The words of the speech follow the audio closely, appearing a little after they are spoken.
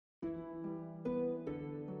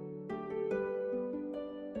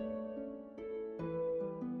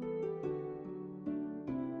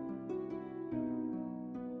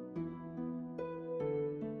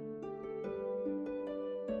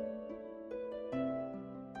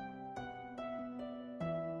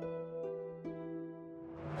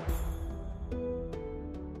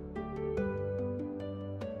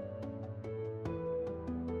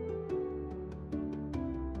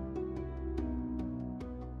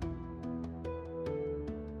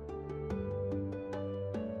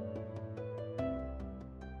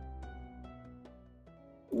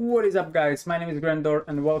What is up guys, my name is Grendor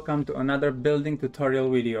and welcome to another building tutorial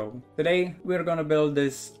video. Today we're gonna build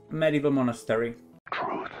this medieval monastery.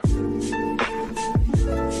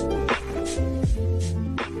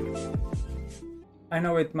 I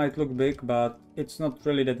know it might look big, but it's not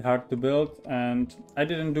really that hard to build and I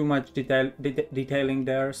didn't do much detailing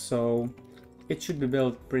there, so it should be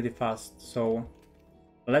built pretty fast, so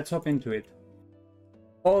let's hop into it.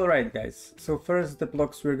 Alright guys, so first the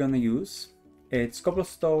blocks we're gonna use. It's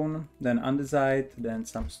cobblestone, then andesite, then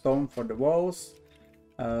some stone for the walls,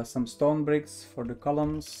 some stone bricks for the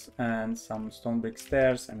columns, and some stone brick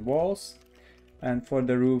stairs and walls. And for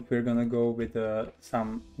the roof we're gonna go with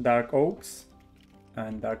some dark oaks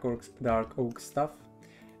and dark oak stuff,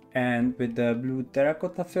 and with the blue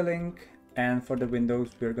terracotta filling. And for the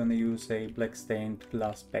windows we're gonna use a black stained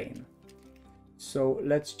glass pane. So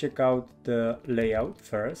let's check out the layout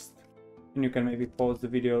first, and you can maybe pause the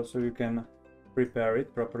video so you can prepare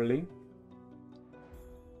it properly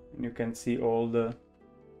and you can see all the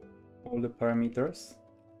parameters.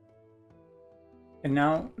 And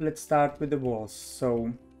now let's start with the walls.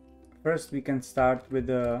 So first we can start with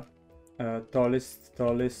the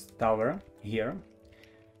tallest tower here,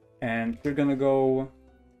 and we're gonna go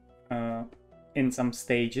in some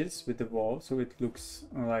stages with the wall so it looks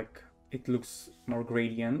more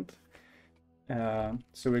gradient.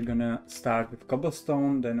 So we're gonna start with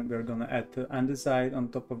cobblestone, then we're gonna add the andesite on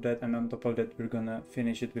top of that, and on top of that we're gonna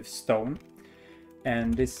finish it with stone.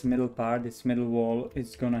 And this middle part, this middle wall,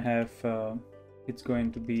 is gonna have it's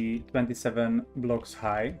going to be 27 blocks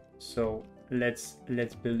high. So let's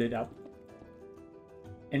build it up.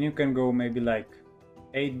 And you can go maybe like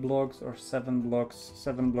 8 blocks or 7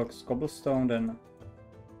 blocks cobblestone, then,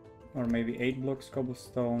 or maybe 8 blocks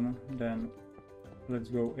cobblestone, then let's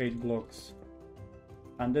go 8 blocks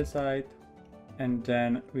andesite, and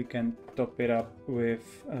then we can top it up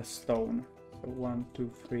with a stone. So 1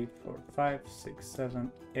 2 3 4 5 6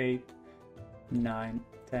 7 8 9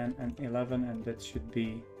 10 and 11, and that should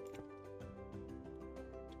be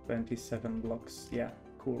 27 blocks. Yeah,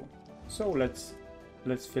 cool. So let's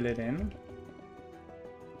fill it in.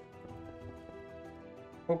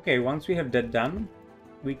 Okay, once we have that done,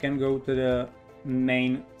 we can go to the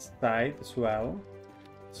main side as well.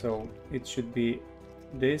 So it should be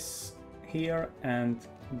this here and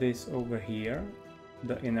this over here,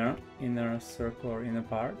 the inner circle or inner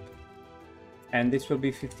part, and this will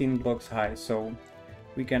be 15 blocks high. So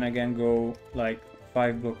we can again go like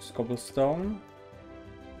 5 blocks cobblestone,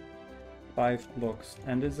 5 blocks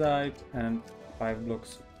andesite, and 5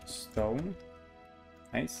 blocks stone.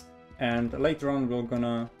 Nice. And later on we're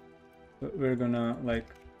gonna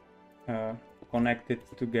like connect it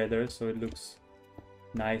together so it looks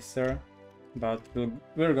nicer, but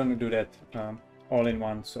we're gonna do that all in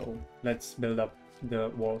one. So let's build up the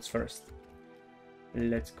walls first.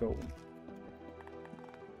 Let's go.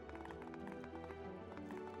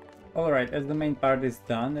 Alright, as the main part is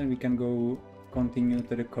done, then we can go continue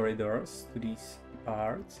to the corridors, to these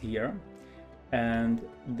parts here, and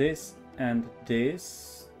this and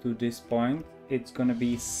this to this point. It's gonna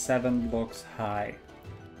be 7 blocks high.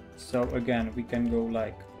 So again, we can go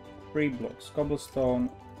like 3 blocks cobblestone,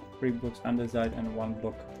 3 blocks andesite, and 1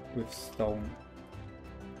 block with stone.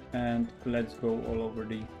 And let's go all over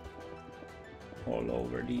the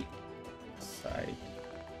side.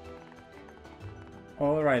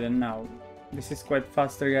 Alright, and now this is quite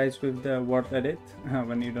faster guys with the word edit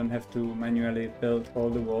when you don't have to manually build all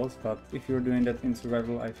the walls, but if you're doing that in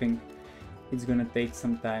survival, I think it's gonna take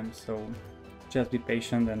some time, so just be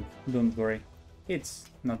patient and don't worry, it's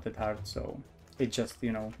not that hard. So it's just,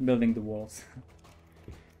 you know, building the walls.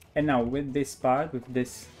 And now with this part, with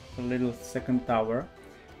this little second tower,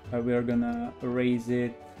 we're gonna raise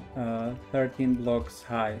it 13 blocks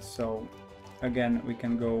high. So again, we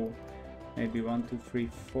can go maybe 1 2 3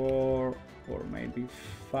 4, or maybe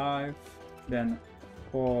 5, then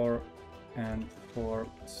 4 and 4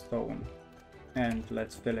 stone, and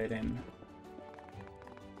let's fill it in.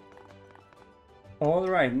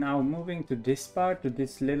 Alright, now moving to this part, to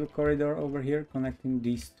this little corridor over here connecting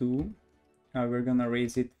these two, we're gonna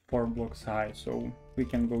raise it 4 blocks high. So we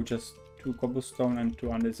can go just 2 cobblestone and 2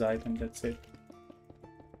 andesite, and that's it.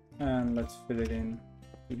 And let's fill it in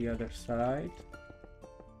to the other side.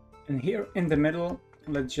 And here in the middle,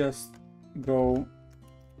 let's just go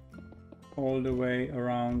all the way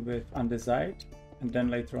around with andesite, and then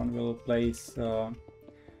later on we'll place our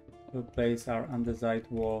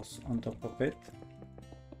andesite walls on top of it.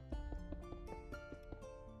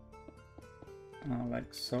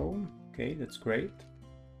 Like so. Okay, that's great.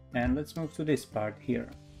 And let's move to this part here.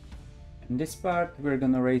 In this part we're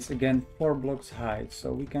gonna raise again 4 blocks high,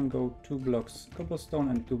 so we can go 2 blocks cobblestone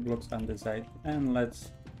and 2 blocks andesite, and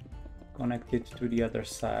let's connect it to the other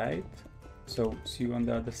side. So see you on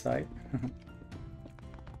the other side.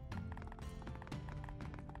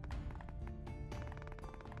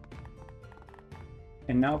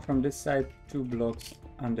 And now from this side 2 blocks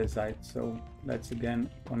andesite, so let's again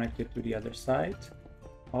connect it to the other side.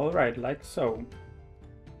 Alright, like so.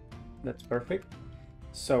 That's perfect.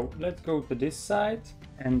 So let's go to this side,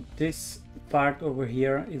 and this part over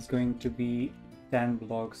here is going to be 10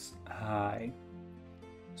 blocks high.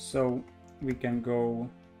 So we can go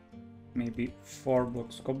maybe 4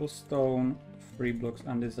 blocks cobblestone, 3 blocks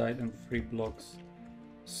andesite, and 3 blocks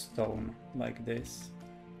stone, like this.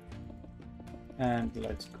 And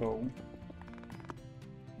let's go.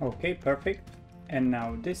 Okay, perfect. And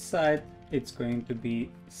now this side, it's going to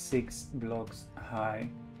be 6 blocks high.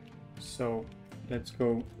 So let's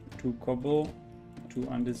go 2 cobble, 2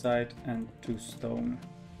 andesite, and 2 stone,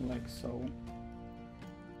 like so.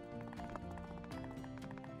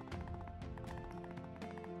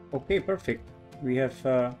 Okay, perfect. We have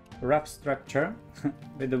a rough structure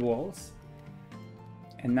with the walls,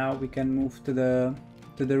 and now we can move to the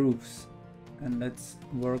roofs, and let's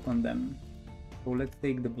work on them. So let's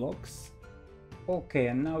take the blocks. Okay,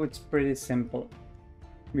 and now it's pretty simple.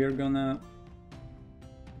 It's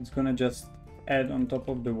gonna just add on top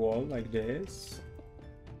of the wall like this,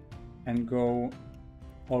 and go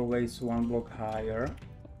always 1 block higher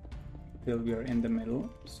till we are in the middle,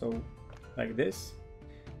 so like this.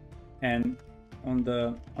 And on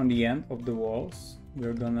the end of the walls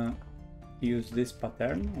we're gonna use this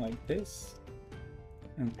pattern like this,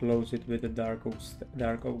 and close it with the dark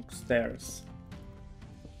oak stairs.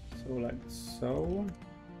 So like so.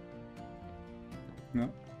 No.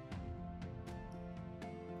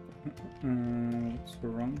 What's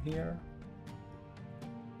wrong here?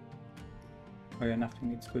 Oh yeah,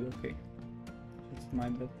 nothing, it's good, okay. It's my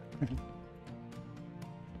bad.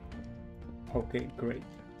 Okay, great.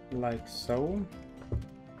 Like so.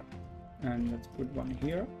 And let's put one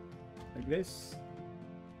here, like this.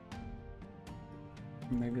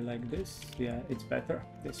 Maybe like this. Yeah, it's better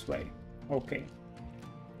this way. Okay.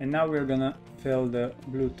 And now we're gonna fill the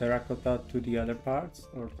blue terracotta to the other parts,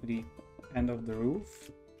 or to the end of the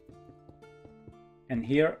roof. And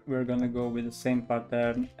here we're gonna go with the same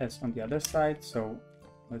pattern as on the other side, so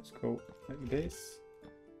let's go like this.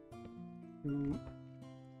 Not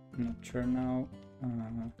sure now.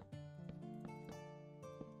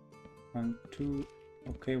 1, 2,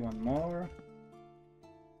 okay, one more.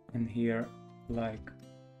 And here, like,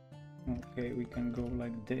 okay, we can go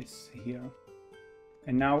like this here.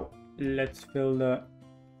 And now let's fill the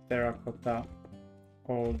terracotta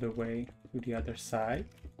all the way to the other side.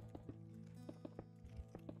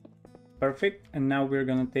 Perfect. And now we're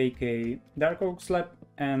gonna take a dark oak slab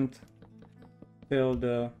and fill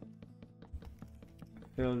the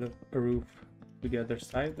roof to the other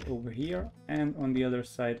side over here, and on the other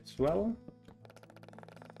side as well,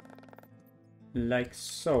 like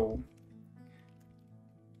so.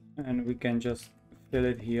 And we can just fill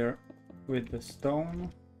it here with the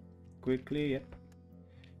stone quickly. Yep.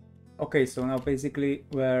 Okay, so now basically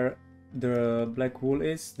where the black wool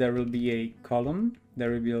is, there will be a column.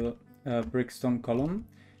 There will be a brickstone column,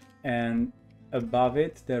 and above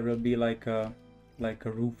it there will be like a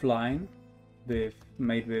roof line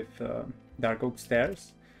made with dark oak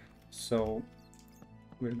stairs. So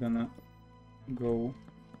we're gonna go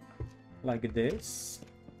like this,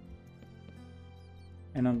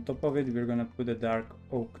 and on top of it we're gonna put a dark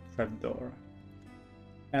oak trapdoor.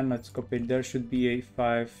 And let's copy it. There should be a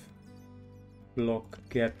 5 block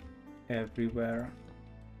gap everywhere.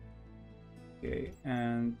 Okay,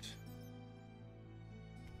 and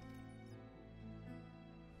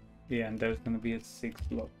yeah, and there's gonna be a 6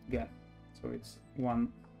 block gap, so it's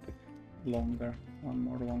one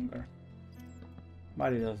more longer,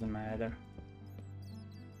 but it doesn't matter.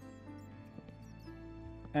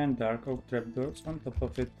 And dark oak trapdoors on top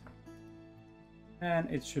of it, and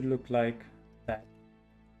it should look like that.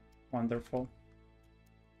 Wonderful.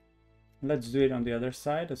 Let's do it on the other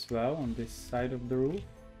side as well, on this side of the roof.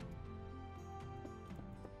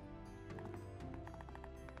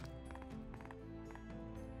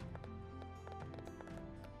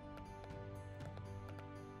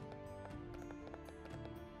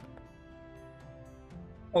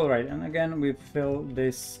 Alright, and again we fill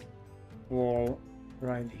this wall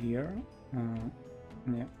right here.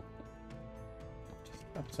 Yeah, just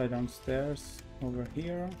upside down stairs over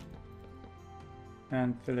here,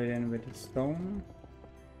 and fill it in with the stone,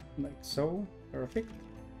 like so. Perfect.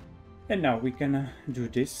 And now we can do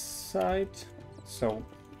this side. So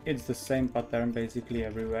it's the same pattern basically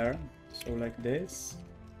everywhere. So like this.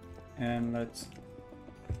 And let's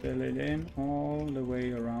fill it in all the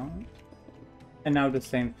way around. And now the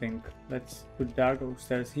same thing. Let's put dark oak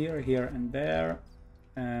stairs here, here and there.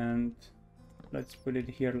 And let's put it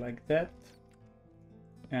here like that.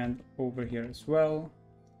 And over here as well.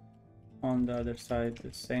 On the other side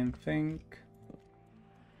the same thing.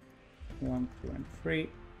 1, 2 and 3.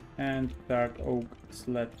 And dark oak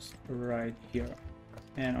slabs right here.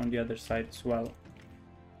 And on the other side as well.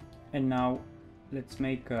 And now let's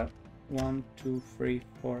make a 1, 2, 3,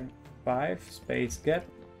 4 and 5 space gap.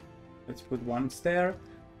 Let's put one stair.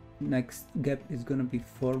 Next gap is gonna be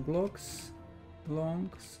 4 blocks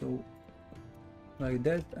long, so like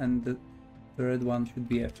that, and the third one should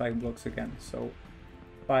be at 5 blocks again, so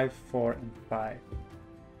 5, 4 and 5.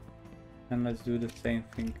 And let's do the same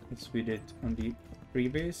thing as we did on the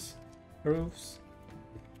previous roofs,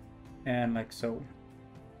 and like so.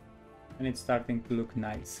 And it's starting to look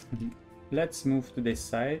nice. Let's move to this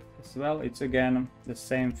side as well. It's again the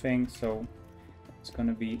same thing, so it's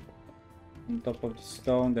gonna be on top of the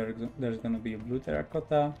stone. There's gonna be a blue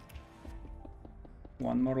terracotta.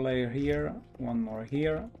 One more layer here, one more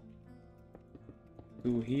here,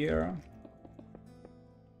 2 here,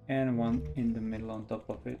 and one in the middle on top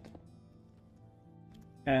of it.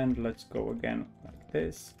 And let's go again like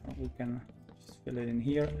this. We can just fill it in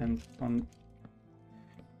here, and on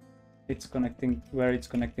it's connecting, where it's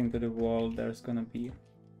connecting to the wall, there's gonna be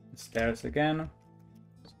the stairs again.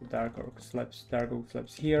 So dark oak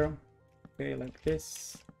slabs here. Okay, like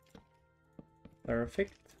this.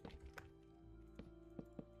 Perfect.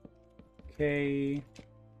 Okay.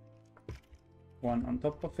 One on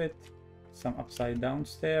top of it. Some upside down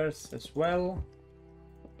stairs as well.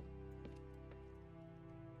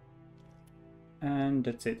 And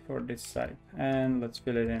that's it for this side. And let's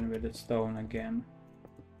fill it in with the stone again.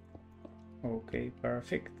 Okay,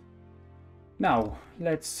 perfect. Now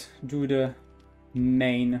let's do the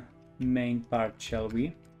main part, shall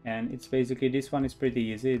we? And it's basically, this one is pretty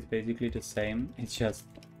easy. It's basically the same, it's just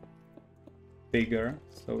bigger,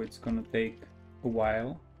 so it's gonna take a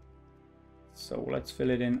while. So let's fill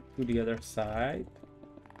it in to the other side.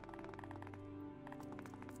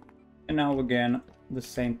 And now again the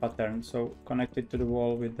same pattern, so connect it to the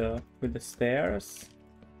wall with the stairs.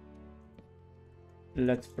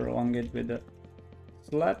 Let's prolong it with the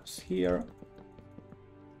slabs here,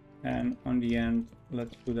 and on the end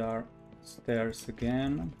let's put our stairs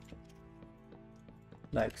again,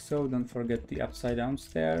 like so. Don't forget the upside down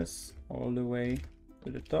stairs all the way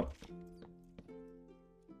to the top.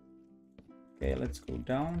 Okay, let's go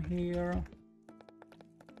down here,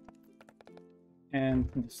 and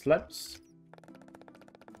the slabs.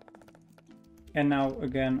 And now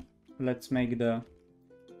again let's make the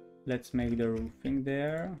roofing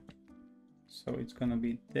there. So it's gonna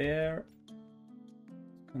be there,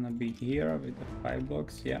 it's gonna be here with the 5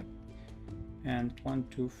 blocks, yeah. And 1,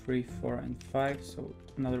 2, 3, 4 and 5, so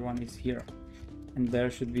another one is here. And there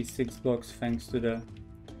should be 6 blocks thanks to the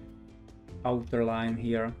outer line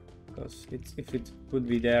here, because if it would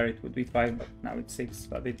be there it would be 5, but now it's 6,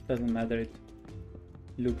 but it doesn't matter, it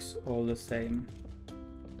looks all the same.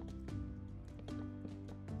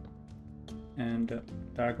 And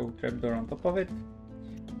dark oak trapdoor on top of it.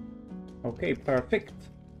 Okay, perfect.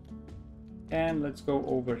 And let's go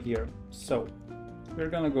over here. So we're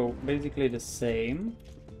gonna go basically the same,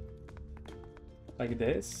 like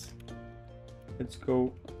this. Let's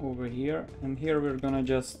go over here, and here we're gonna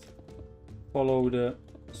just follow the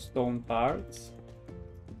stone parts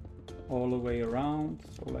all the way around,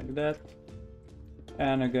 so like that.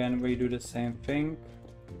 And again we do the same thing,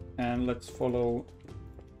 and let's follow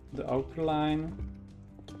the outer line,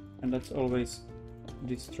 and let's always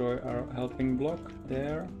destroy our helping block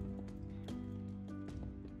there.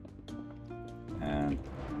 And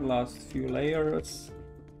last few layers.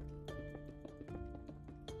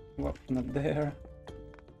 What, not there.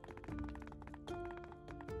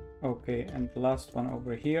 Okay, and the last one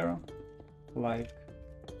over here, like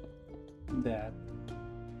that.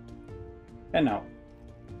 And now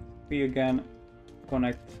we again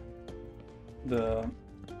connect the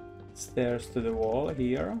stairs to the wall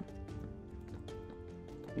here,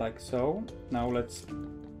 like so. Now let's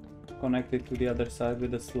connect it to the other side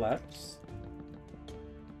with the slabs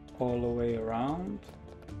all the way around.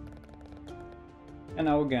 And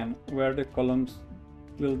now again, where the columns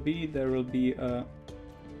will be, there will be a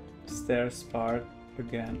stairs part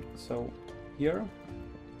again, so here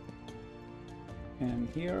and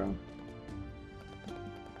here.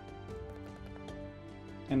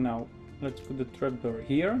 And now let's put the trapdoor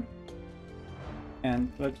here,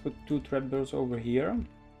 And let's put 2 trapdoors over here.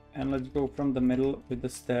 And let's go from the middle with the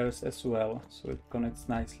stairs as well, so it connects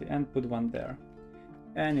nicely, and put 1 there.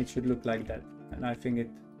 And it should look like that. And I think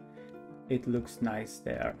it looks nice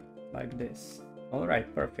there, like this.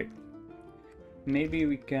 Alright, perfect. Maybe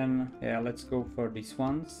we can, yeah, let's go for these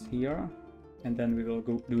ones here. And then we will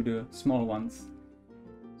go do the small ones.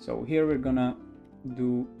 So here we're gonna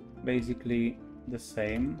do basically the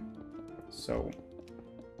same. So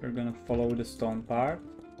we're gonna follow the stone part.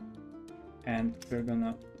 And we're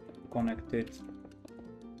gonna connect it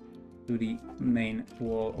to the main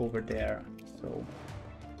wall over there. So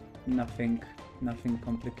nothing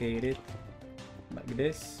complicated, like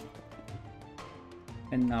this.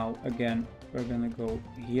 And now again we're gonna go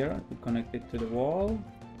here to connect it to the wall,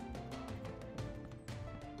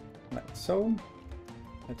 like so.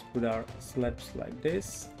 Let's put our slabs like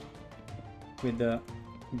this, with the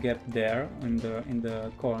gap there in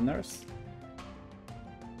the corners.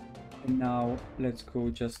 And now let's go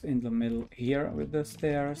just in the middle here with the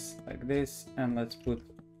stairs, like this, and let's put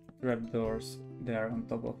trapdoors there on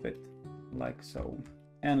top of it, like so.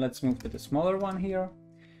 And let's move to the smaller one here,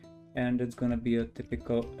 and it's gonna be a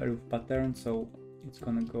typical roof pattern, so it's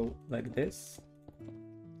gonna go like this.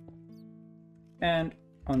 And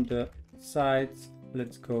on the sides,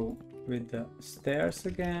 let's go with the stairs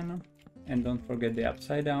again, and don't forget the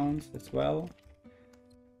upside downs as well.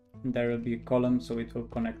 There will be a column, so it will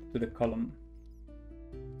connect to the column.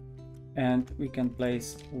 And we can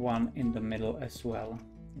place 1 in the middle as well,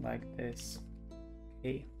 like this.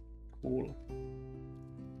 Okay, cool.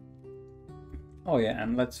 Oh yeah,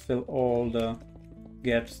 and let's fill all the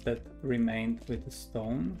gaps that remained with the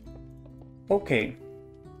stone. Okay,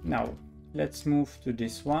 now let's move to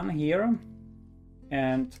this one here.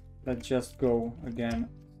 And let's just go again,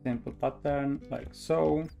 simple pattern, like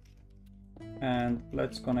so. And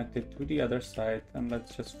let's connect it to the other side, and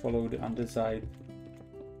let's just follow the underside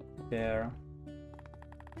there.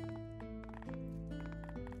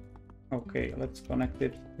 Okay, let's connect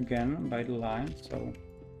it again by the line, so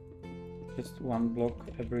just 1 block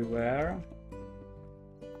everywhere.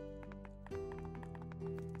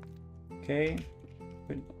 Okay,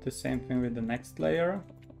 the same thing with the next layer.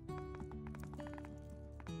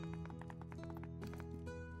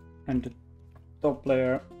 And the top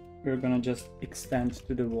layer we're gonna just extend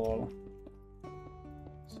to the wall,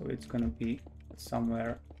 so it's gonna be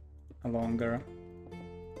somewhere longer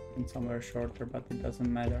and somewhere shorter, but it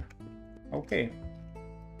doesn't matter. Okay,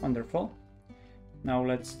 wonderful. Now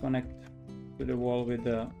let's connect to the wall with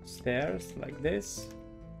the stairs like this,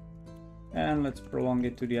 and let's prolong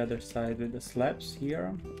it to the other side with the slabs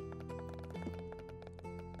here,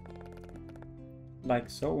 like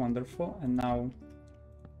so. Wonderful. And now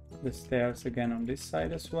the stairs again on this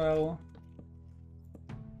side as well.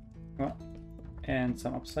 Well, and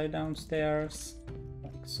some upside down stairs,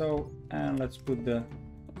 like so. And let's put the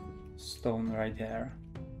stone right there.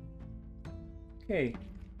 Okay,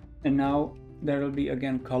 and now there will be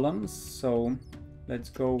again columns, so let's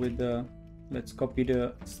go with the, let's copy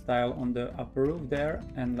the style on the upper roof there,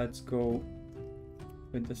 and let's go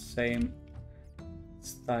with the same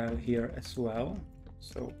style here as well,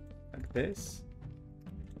 so like this.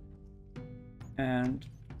 And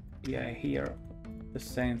yeah, here the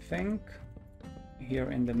same thing,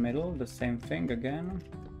 here in the middle the same thing again,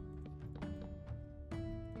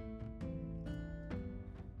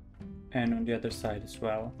 and on the other side as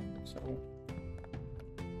well. So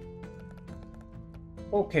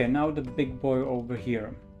okay, now the big boy over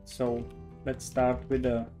here. So let's start with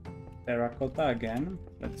the terracotta again.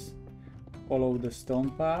 Let's follow the stone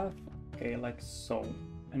path, okay, like so.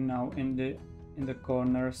 And now in the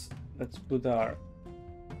corners, let's put our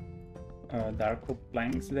dark oak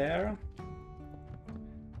planks there.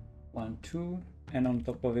 1, 2, and on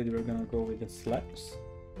top of it we're gonna go with the slabs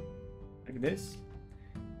like this.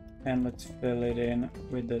 And let's fill it in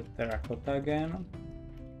with the terracotta again,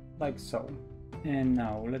 like so. And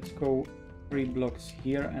now let's go 3 blocks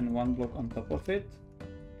here and 1 block on top of it.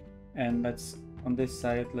 And let's, on this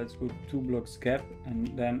side, let's put 2 blocks gap,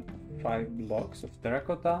 and then 5 blocks of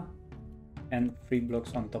terracotta and 3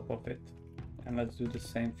 blocks on top of it. And let's do the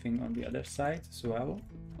same thing on the other side as well.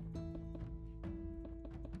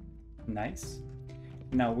 Nice.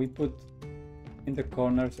 Now we put in the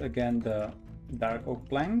corners again the dark oak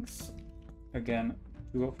planks, again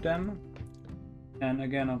 2 of them, and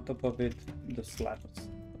again on top of it the slabs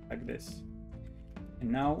like this.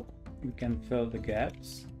 And now we can fill the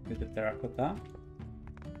gaps with the terracotta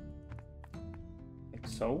like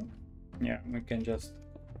so. Yeah, we can just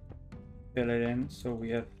fill it in so we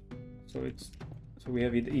have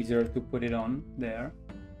it easier to put it on there.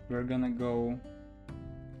 We're gonna go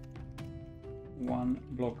one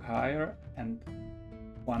block higher and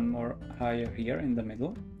one more higher here in the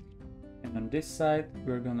middle. And on this side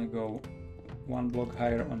we're gonna go one block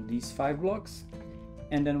higher on these 5 blocks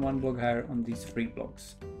and then one block higher on these 3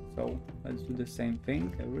 blocks. So let's do the same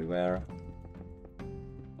thing everywhere,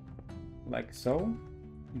 like so.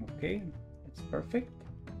 Okay, that's perfect.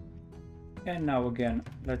 And now again,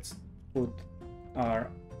 let's put our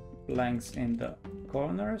planks in the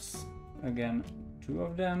corners, again 2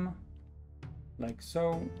 of them, like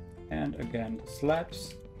so, and again the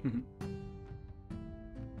slabs.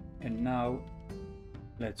 And now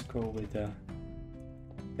let's go with the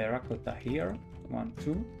terracotta here, 1,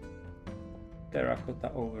 2,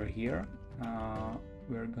 terracotta over here.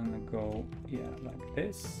 We're gonna go, yeah, like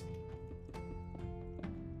this.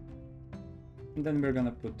 And then we're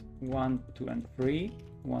gonna put 1, 2, and 3,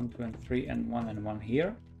 1, 2, and 3, and 1 and 1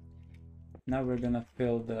 here. Now we're gonna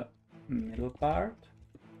fill the middle part,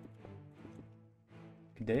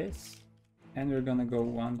 like this, and we're gonna go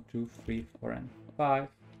 1, 2, 3, 4, and 5,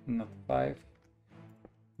 not 5,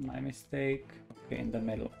 my mistake. Okay, in the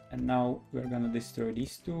middle. And now we're gonna destroy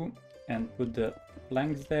these 2 and put the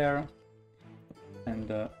planks there and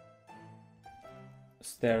the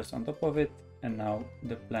stairs on top of it, and now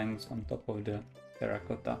the planks on top of the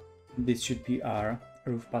terracotta. This should be our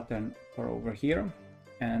roof pattern for over here.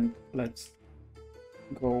 And let's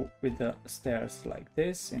go with the stairs like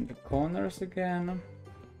this in the corners again,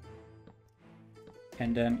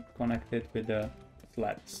 and then connect it with the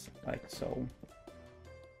slats like so.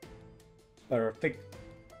 Perfect.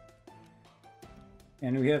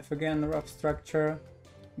 And we have again a rough structure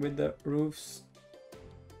with the roofs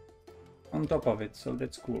on top of it, so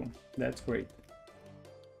that's cool, that's great.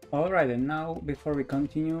 Alright, and now before we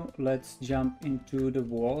continue, let's jump into the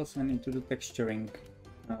walls and into the texturing.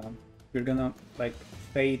 We're gonna like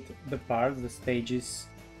fade the parts, the stages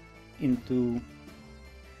into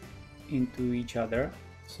each other,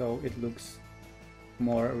 so it looks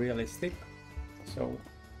more realistic. So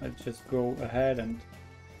let's just go ahead and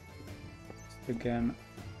again,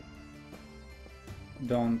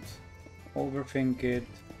 don't overthink it,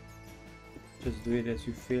 just do it as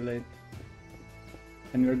you feel it.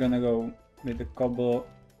 And we're gonna go with the cobble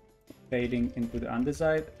fading into the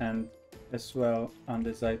underside, and as well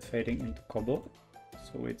underside fading into cobble,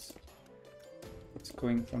 so it's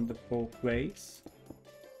going from the both ways.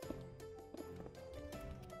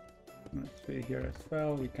 Let's be here as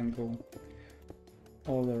well, we can go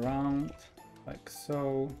all around like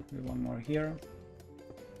so. Maybe one more here,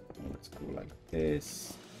 let's go like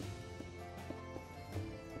this.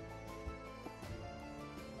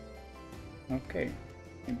 Okay,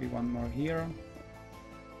 maybe one more here,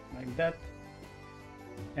 like that.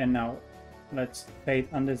 And now let's fade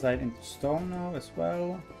underside into stone now as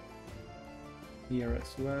well, here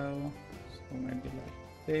as well, so maybe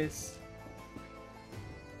like this,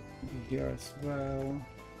 maybe here as well.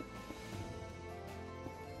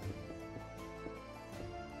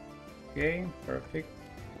 Okay, perfect.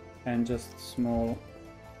 And just small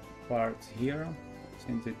parts here,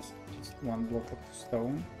 since it's just one block of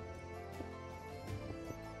stone.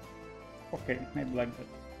 Okay, maybe like that.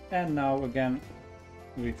 And now again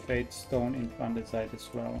we fade stone into underside as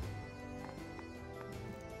well.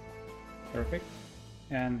 Perfect.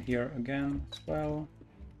 And here again as well.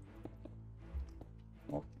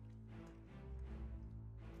 Oh.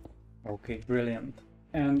 Okay, brilliant.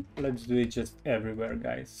 And let's do it just everywhere,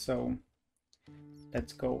 guys. So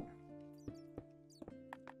let's go.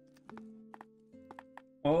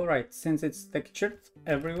 Alright, since it's textured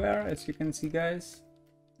everywhere, as you can see, guys,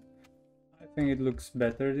 I think it looks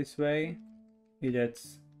better this way. It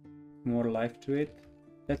adds more life to it.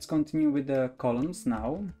 Let's continue with the columns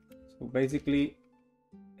now. So basically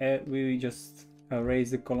we just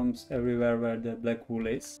erase the columns everywhere where the black wool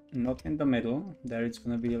is, not in the middle. There it's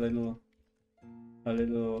gonna be a little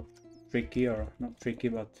tricky, or not tricky,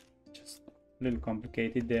 but just a little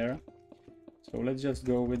complicated there. So let's just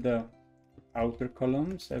go with the outer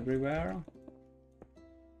columns everywhere,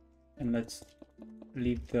 and let's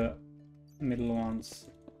leave the middle ones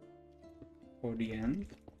for the end.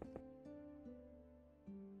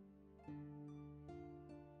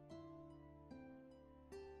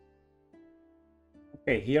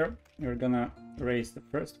 Okay, here we're gonna raise the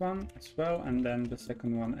first one as well, and then the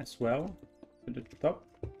second one as well to the top,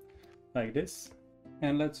 like this.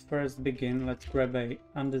 And let's first begin. Let's grab a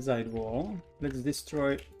underside wall. Let's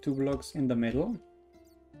destroy 2 blocks in the middle,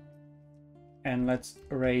 and let's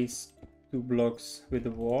raise 2 blocks with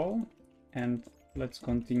the wall, and let's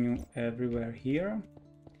continue everywhere here.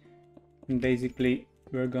 And basically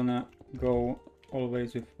we're gonna go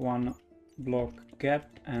always with 1 block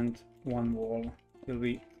gap and one wall till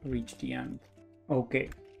we reach the end. Okay,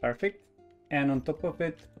 perfect. And on top of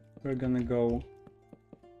it, we're gonna go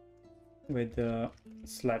with the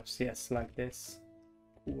slabs, yes, like this.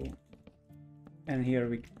 Cool. And here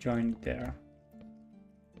we join it there.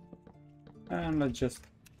 And let's just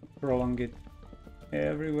prolong it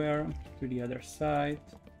everywhere to the other side.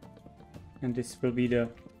 And this will be the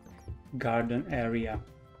garden area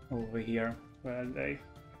over here where they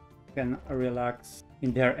can relax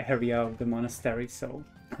in their area of the monastery. So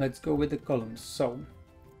let's go with the columns. So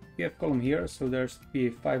we have column here, so there should be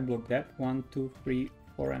a 5-block gap, 1, 2, 3,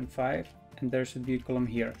 4 and 5, and there should be a column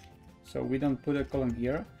here. So we don't put a column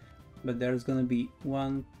here, but there's gonna be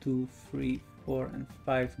 1, 2, 3, 4 and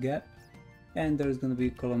 5 gap, and there's gonna be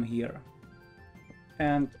a column here.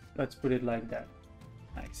 And let's put it like that.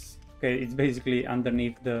 Nice. Okay, it's basically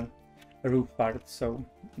underneath the roof part, so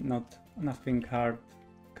nothing hard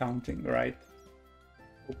counting, right?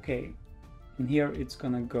 Okay, and here it's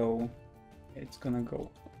gonna go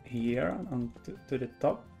here on to the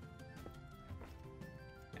top,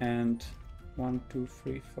 and 1, 2,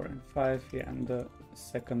 3, 4 and 5, yeah, and the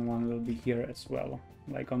second one will be here as well,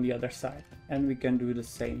 like on the other side. And we can do the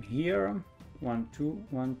same here, 1, 2,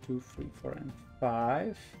 1, 2, 3, 4 and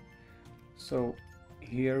 5. So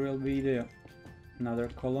here will be another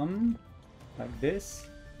column like this,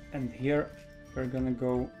 and here we're gonna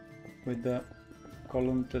go with the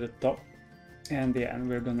column to the top, and yeah, and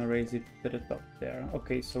we're gonna raise it to the top there.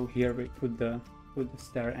 Okay, so here we put the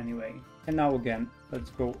stair anyway. And now again,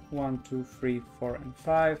 let's go 1, 2, 3, 4 and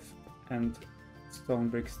 5, and stone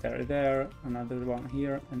brick stair there, another one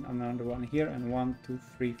here, and another one here, and 1, 2,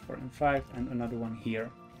 3, 4 and 5, and another one here.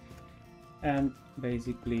 And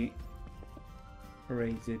basically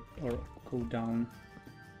raise it or go down.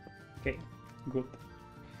 Okay, good.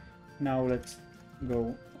 Now let's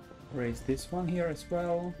go raise this one here as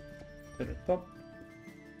well to the top,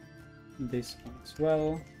 this one as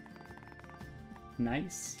well.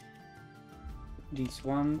 Nice. These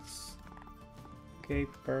ones. Okay,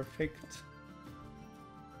 perfect.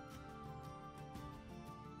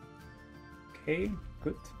 Okay,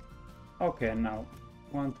 good. Okay, now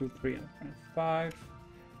 1, 2, 3 and 5.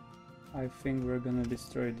 I think we're gonna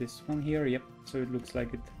destroy this one here. Yep, so it looks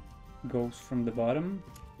like it goes from the bottom.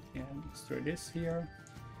 Yeah, destroy this here.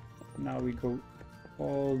 Now we go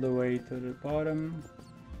all the way to the bottom.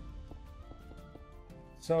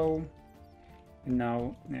 So, and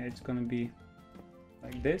now it's gonna be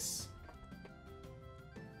like this.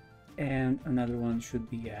 And another one should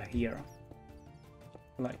be here.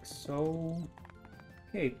 Like so.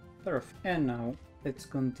 Okay, perfect. And now let's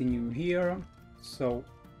continue here. So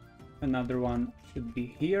another one should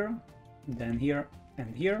be here, then here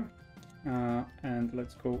and here. And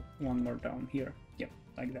let's go one more down here. Yep,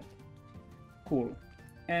 like that. Cool.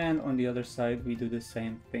 And on the other side we do the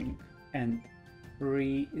same thing. And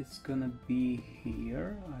 3 is gonna be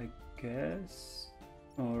here, I guess.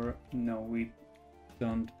 Or no, we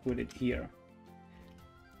don't put it here.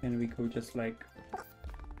 And we go just like...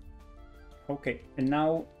 Okay, and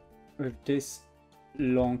now with this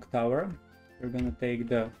long tower, we're gonna take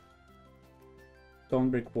the stone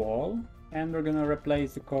brick wall and we're gonna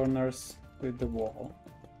replace the corners with the wall.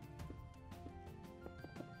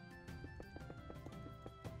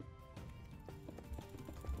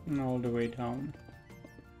 And all the way down.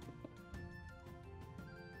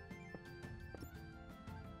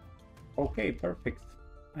 Okay, perfect.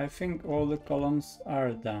 I think all the columns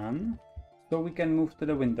are done, so we can move to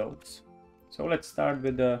the windows. So let's start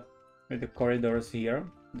with the corridors here,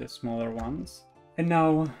 the smaller ones. And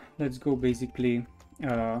now let's go basically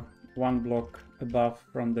 1 block above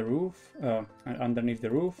from the roof, underneath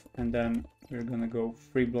the roof, and then we're gonna go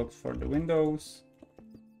 3 blocks for the windows,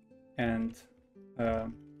 and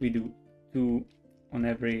we do 2 on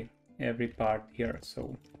every part here.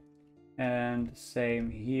 So, and same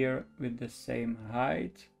here with the same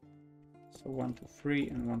height. So 1, 2, 3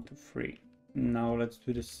 and 1, 2, 3. Now let's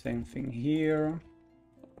do the same thing here.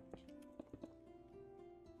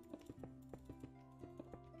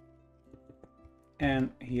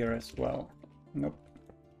 And here as well. Nope.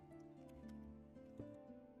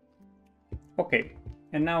 Okay,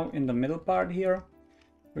 and now in the middle part here,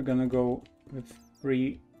 we're gonna go with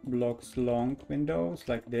 3 blocks long windows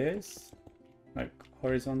like this, like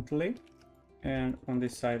horizontally, and on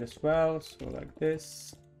this side as well, so like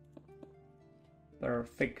this.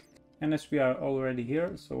 Perfect. And as we are already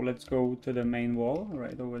here, so let's go to the main wall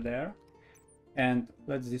right over there, and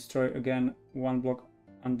let's destroy again 1 block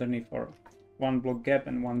underneath, or 1 block gap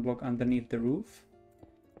and 1 block underneath the roof.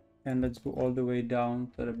 And let's go all the way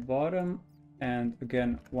down to the bottom, and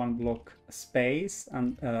again 1 block space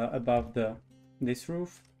and above this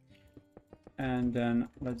roof. And then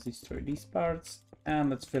let's destroy these parts and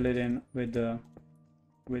let's fill it in with the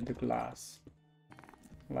glass,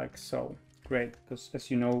 like so. Great, because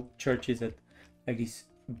as you know, churches had like these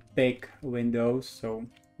big windows, so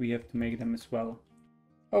we have to make them as well.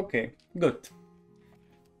 Okay, good.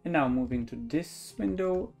 And now moving to this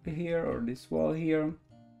window here, or this wall here.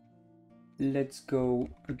 Let's go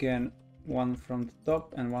again 1 from the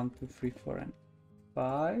top, and 1, 2, 3, 4, and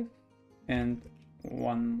 5, and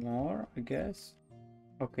 1 more, I guess.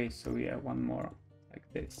 Okay, so yeah, 1 more like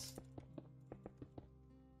this.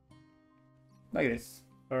 Like this.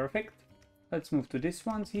 Perfect. Let's move to this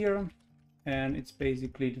ones here, and it's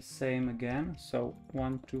basically the same again. So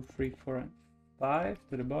 1, 2, 3, 4, and 5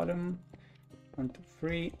 to the bottom. 1, 2,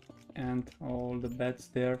 3, and all the bats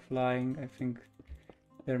there flying. I think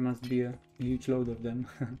there must be a huge load of them.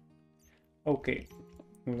 Okay,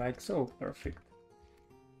 like so. Perfect.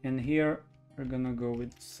 And here we're gonna go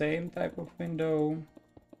with the same type of window.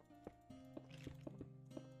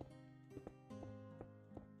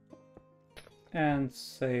 And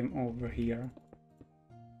same over here.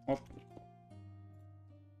 Oh.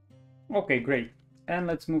 Okay, great. And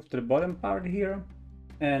let's move to the bottom part here.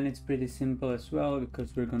 And it's pretty simple as well,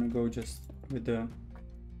 because we're gonna go just with the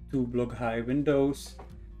 2 block high windows.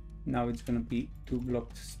 Now it's gonna be 2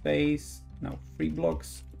 blocks space, now 3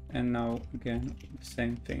 blocks, and now again the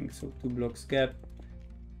same thing. So 2 blocks gap,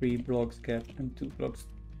 3 blocks gap, and 2 blocks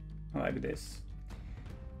like this.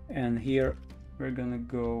 And here we're gonna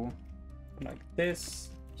go like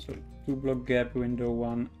this. So 2 block gap window,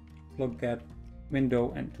 1 block gap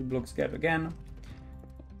window, and 2 blocks gap again.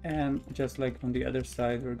 And just like on the other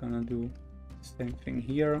side, we're gonna do the same thing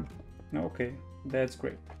here. Okay, that's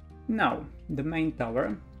great. Now the main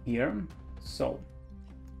tower here. So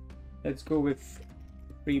let's go with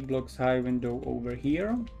 3 blocks high window over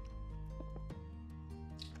here.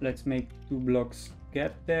 Let's make 2 blocks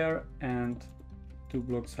gap there and 2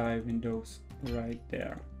 blocks high windows right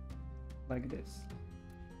there, like this.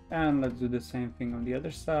 And let's do the same thing on the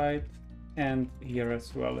other side, and here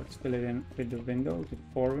as well. Let's fill it in with the windows, with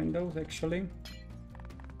 4 windows actually.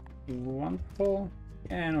 Wonderful.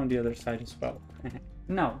 And on the other side as well.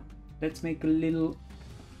 Now let's make a little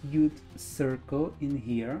youth circle in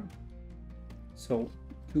here. So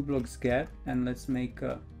 2 blocks gap, and let's make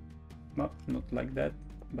a, well, not like that,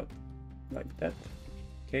 but like that.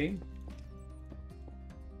 Okay,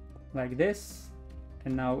 like this.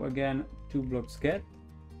 And now again 2 blocks gap,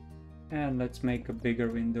 and let's make a bigger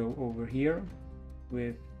window over here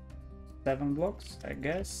with 7 blocks, I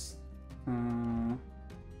guess.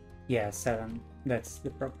 Yeah, 7, that's the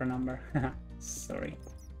proper number. Sorry.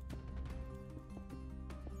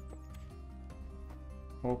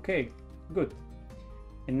 Okay, good.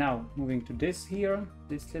 And now moving to this here,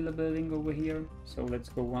 this little building over here. So let's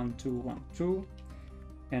go 1, 2, 1, 2,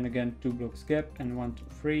 and again 2 blocks gap, and 1, 2,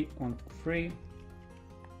 3, 1, 2, 3.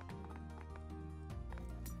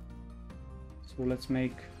 So let's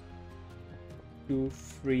make 2,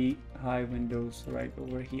 3 high windows right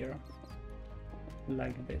over here,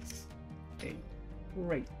 like this. Okay,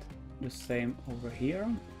 great. The same over here,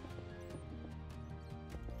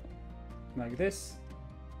 like this.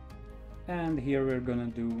 And here we're gonna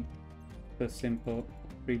do the simple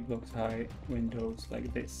 3 blocks high windows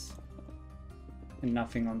like this, and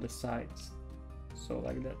nothing on the sides, so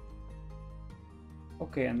like that.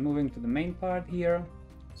 Okay, and moving to the main part here.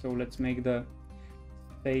 So let's make the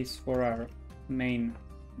space for our main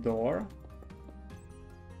door.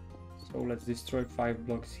 So let's destroy 5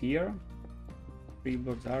 blocks here, 3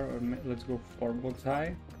 blocks high, or let's go 4 blocks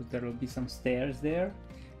high, because there will be some stairs there,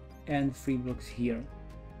 and 3 blocks here.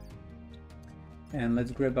 And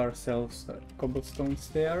let's grab ourselves cobblestone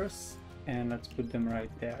stairs, and let's put them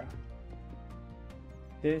right there.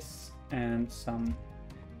 This, and some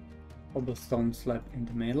cobblestone slab in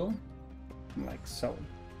the middle, like so.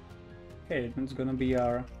 Okay, that's gonna be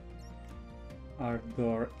our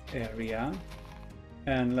door area.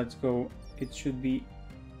 And let's go, it should be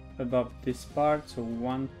above this part, so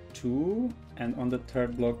 1, 2, and on the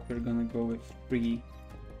 3rd block we're gonna go with 3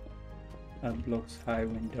 blocks high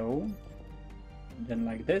window, and then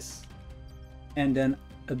like this. And then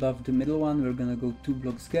above the middle one we're gonna go 2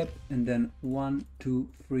 blocks gap, and then 1, 2,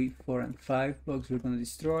 3, 4, and 5 blocks we're gonna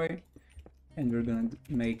destroy, and we're gonna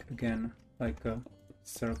make again like a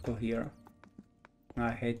circle here.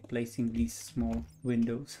 I hate placing these small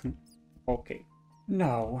windows. Okay,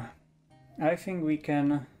 now I think we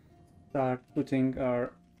can start putting a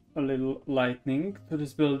little lightning to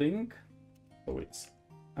this building, so it's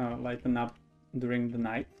lighten up during the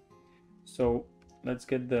night. So let's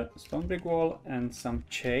get the stone brick wall and some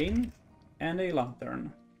chain and a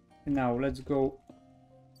lantern. And now let's go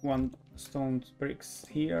 1 stone bricks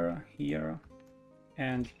here, here,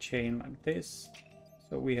 and chain like this.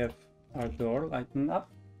 So we have our door lightened up.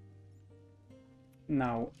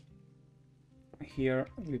 Now here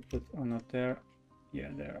we put, oh not there, yeah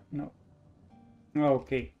there, no.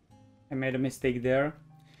 Okay, I made a mistake there.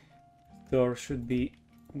 Door should be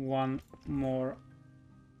one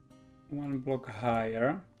block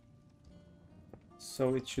higher.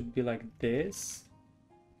 So it should be like this.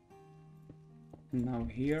 And now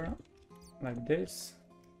here, like this.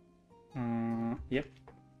 Yep.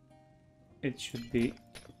 It should be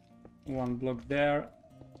 1 block there,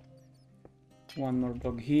 1 more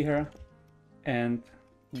block here, and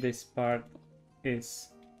this part is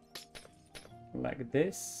like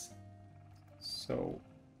this. So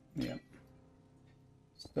yeah,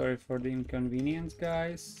 sorry for the inconvenience,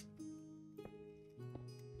 guys.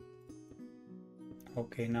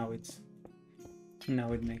 Okay, now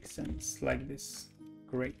it makes sense like this.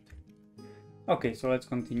 Great. Okay, so let's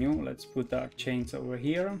continue. Let's put our chains over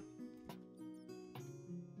here.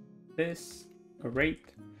 This,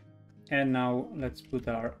 great. And now let's put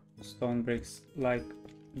our stone bricks like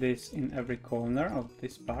this in every corner of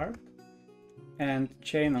this part, and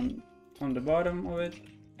chain on the bottom of it,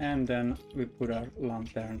 and then we put our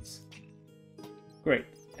lanterns. Great.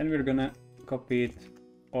 And we're gonna copy it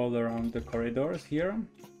all around the corridors here.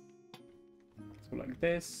 So like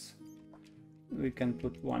this. We can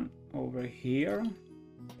put 1 over here,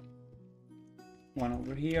 1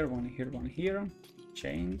 over here, 1 here, 1 here.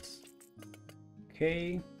 Chains.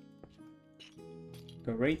 Okay.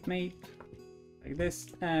 Great, mate. Like this.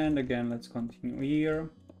 And again, let's continue here.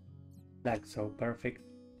 Like so, perfect.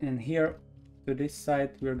 And here to this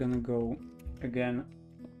side, we're gonna go again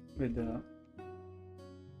with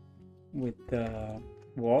the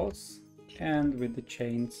walls and with the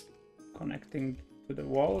chains connecting to the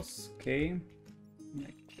walls. Okay,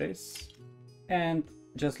 like this. And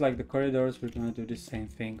just like the corridors, we're gonna do the same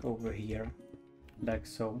thing over here, like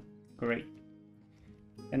so. Great.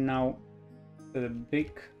 And now to the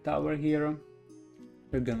big tower here,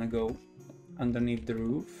 we're gonna go underneath the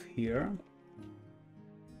roof here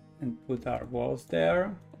and put our walls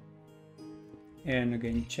there, and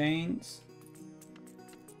again chains,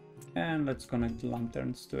 and let's connect the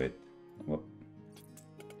lanterns to it. Whoop.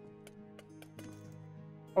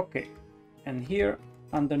 Okay, and here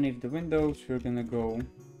underneath the windows we're gonna go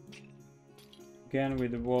again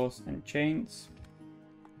with the walls and chains,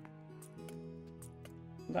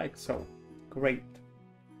 like so. Great.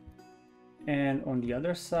 And on the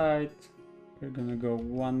other side we're gonna go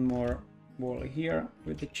 1 more wall here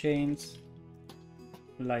with the chains,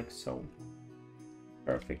 like so.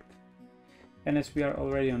 Perfect. And as we are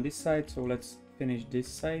already on this side, so let's finish this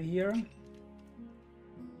side here.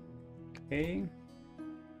 Okay.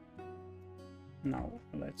 Now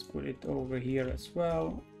let's put it over here as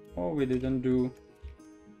well. Oh, we didn't do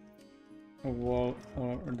a wall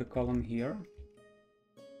or the column here.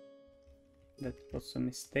 That was a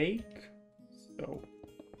mistake. So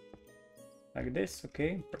like this.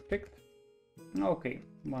 Okay, perfect. Okay,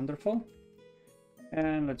 wonderful.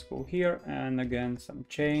 And let's go here, and again some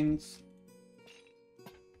chains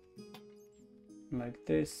like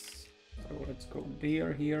this. So let's go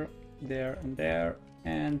there, here, there, and there,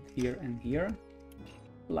 and here,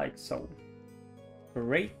 like so.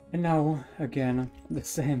 Great. And now again the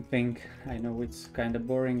same thing. I know it's kind of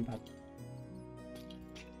boring, but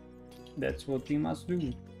that's what we must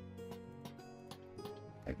do.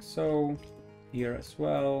 Like so. Here as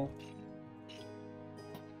well.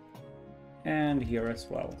 And here as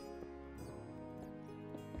well.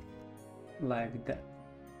 Like that.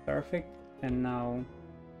 Perfect. And now,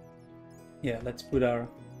 yeah, let's put our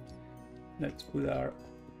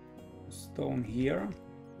stone here,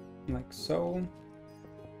 like so.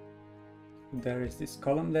 There is this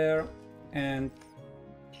column there, and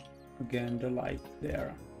again the light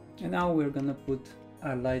there. And now we're gonna put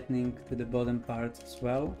our lightning to the bottom parts as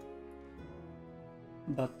well,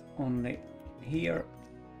 but only here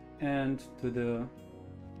and to the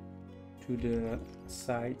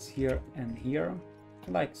sides here and here,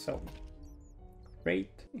 like so.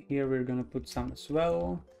 Great. Here we're gonna put some as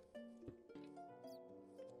well,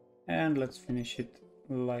 and let's finish it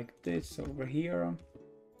like this over here.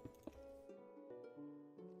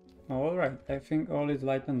 All right, I think all is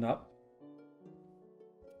lightened up.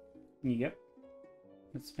 Yep.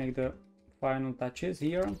 Let's make the final touches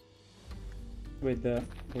here with the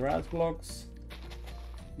grass blocks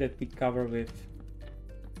that we cover with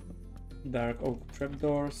dark oak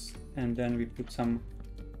trapdoors, and then we put some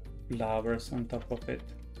flowers on top of it.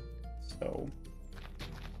 So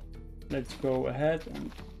let's go ahead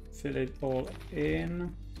and fill it all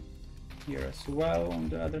in here as well, on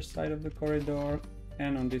the other side of the corridor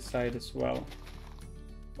and on this side as well.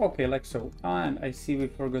 Okay, like so. And I see we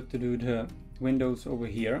forgot to do the windows over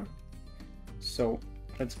here. So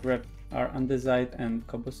let's grab our andesite and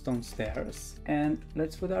cobblestone stairs and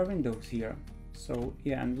let's put our windows here. So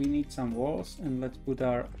yeah, and we need some walls, and let's put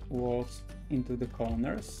our walls into the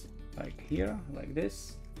corners, like here, like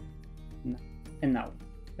this. And now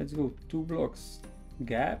let's go 2 blocks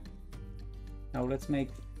gap. Now let's make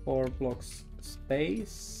 4 blocks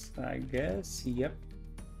space, I guess. Yep.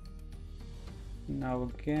 Now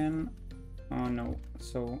again, oh no,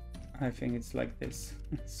 so I think it's like this.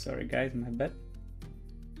 Sorry guys, my bad.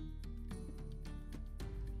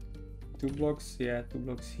 2 blocks, yeah, 2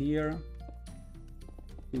 blocks here,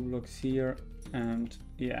 2 blocks here, and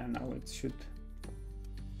yeah, now it should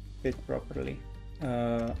fit properly.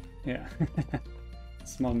 Yeah,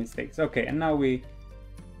 small mistakes. Okay, and now we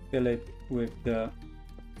fill it with the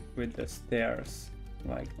stairs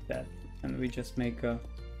like that, and we just make a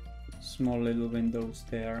small little windows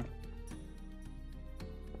there,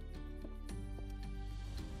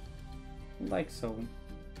 like so.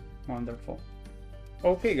 Wonderful.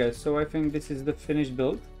 Okay guys, so I think this is the finished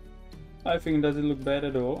build. I think it doesn't look bad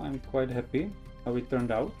at all. I'm quite happy how it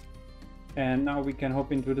turned out. And now we can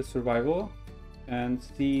hop into the survival and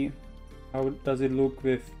see how does it look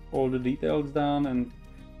with all the details done and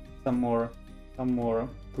some more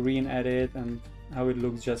green added, and how it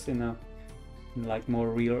looks just in a like more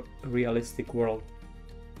realistic world.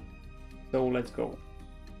 So let's go.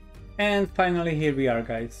 And finally here we are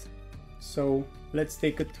guys. So let's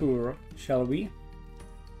take a tour, shall we?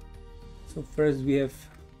 So first we have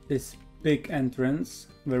this big entrance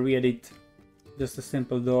where we added just the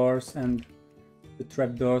simple doors and the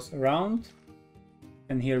trapdoors around.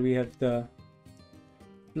 And here we have the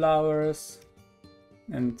flowers,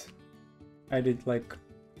 and I did like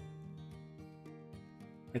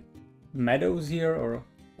meadows here, or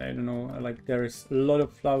I don't know, like there is a lot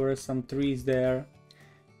of flowers, some trees there.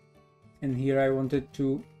 And here I wanted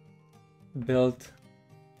to build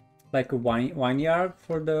like a vineyard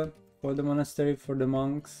for the monastery, for the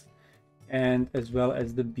monks, and as well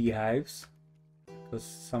as the beehives, because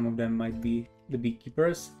some of them might be the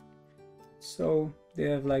beekeepers. So they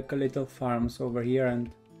have like a little farms over here,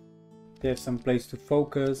 and they have some place to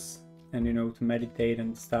focus and, you know, to meditate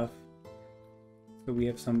and stuff. So we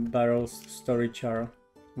have some barrels to storage our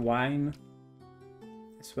wine,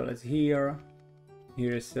 as well as here.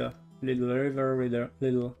 Here is a little river with a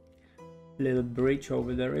little bridge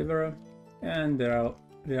over the river, and there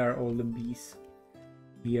are all the bees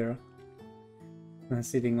here,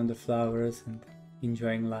 sitting on the flowers and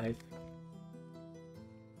enjoying life.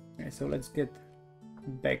 Okay, so let's get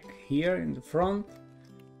back here in the front,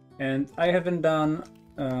 and I haven't done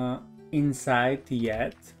inside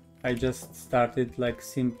yet. I just started like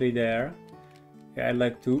simply there. Yeah, I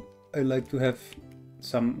like to have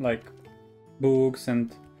some like books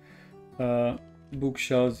and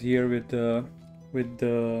bookshelves here with the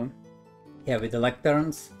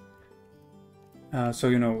lecterns. So,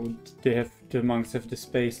 you know, the monks have the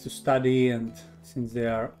space to study, and since they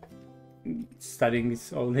are studying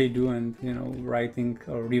is all they do, and, you know, writing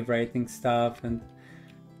or rewriting stuff, and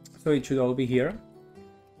so it should all be here.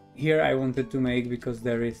 Here I wanted to make, because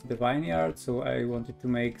there is the vineyard, so I wanted to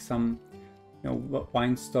make some, you know,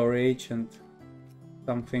 wine storage and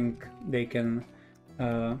something they can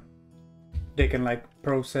like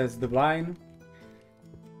process the wine.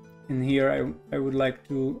 And here I would like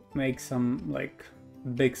to make some like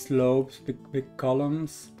big slopes, big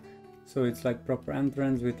columns, so it's like proper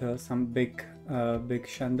entrance with some big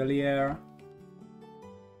chandelier.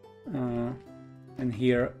 And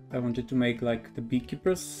here I wanted to make like the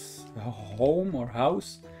beekeeper's home or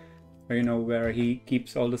house, where, you know, where he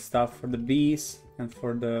keeps all the stuff for the bees and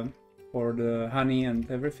for the honey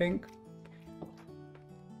and everything.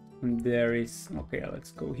 And there is, okay,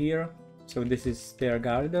 let's go here. So this is their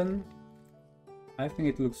garden. I think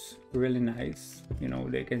it looks really nice. You know,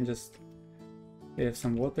 they have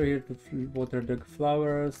some water here to water the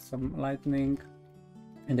flowers, some lightning,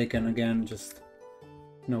 and they can again just,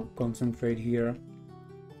 you know, concentrate here.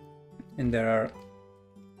 And there are,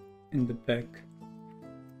 in the back,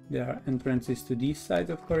 there are entrances to these sides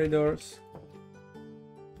of corridors.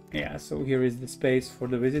 Yeah, so here is the space for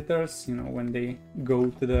the visitors, you know, when they go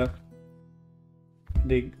to the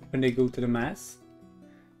mass,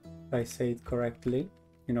 if I say it correctly,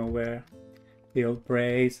 you know, where they all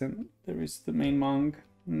praise, and there is the main monk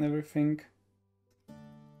and everything.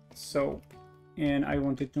 So and I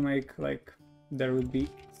wanted to make like there would be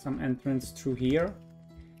some entrance through here,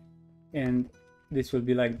 and this will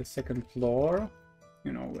be like the second floor,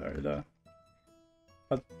 you know, where the,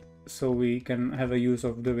 but so we can have a use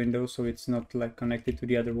of the window, so it's not like connected to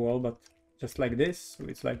the other wall, but just like this, so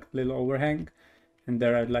it's like a little overhang, and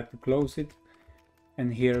there I'd like to close it,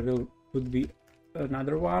 and here would be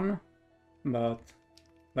another one, but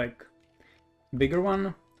like bigger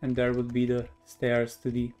one, and there would be the stairs to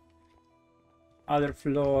the other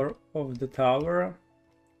floor of the tower.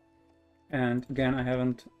 And again, I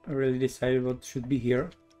haven't really decided what should be here,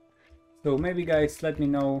 so maybe guys let me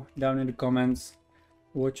know down in the comments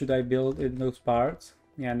what should I build in those parts.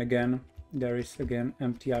 And again, there is again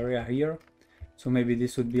empty area here, so maybe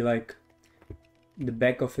this would be like the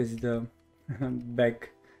back office, the back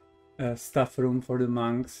stuff room for the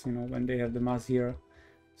monks, you know, when they have the mass here,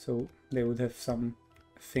 so they would have some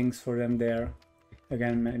things for them there.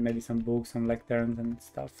 Again, maybe some books, some lecterns and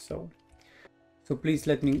stuff. So please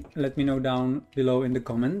let me know down below in the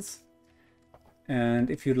comments, and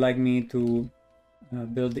if you'd like me to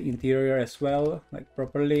build the interior as well, like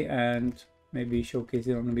properly, and maybe showcase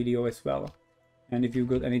it on a video as well. And if you've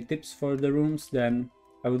got any tips for the rooms, then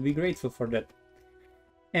I would be grateful for that.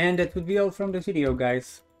 And that would be all from this video,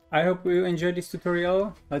 guys. I hope you enjoyed this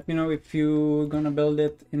tutorial. Let me know if you're gonna build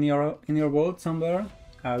it in your world somewhere.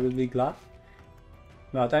 I will be glad.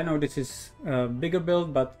 But I know this is a bigger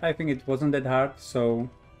build, but I think it wasn't that hard, so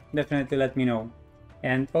definitely let me know.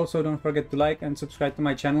 And also don't forget to like and subscribe to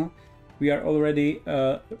my channel. We are already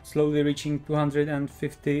slowly reaching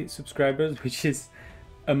 250 subscribers, which is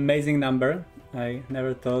amazing number. I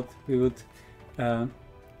never thought we would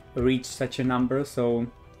reach such a number, so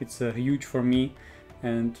it's huge for me,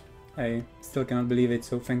 and I still cannot believe it,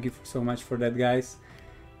 so thank you so much for that, guys.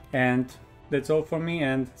 And that's all for me,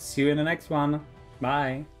 and see you in the next one.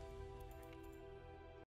 Bye!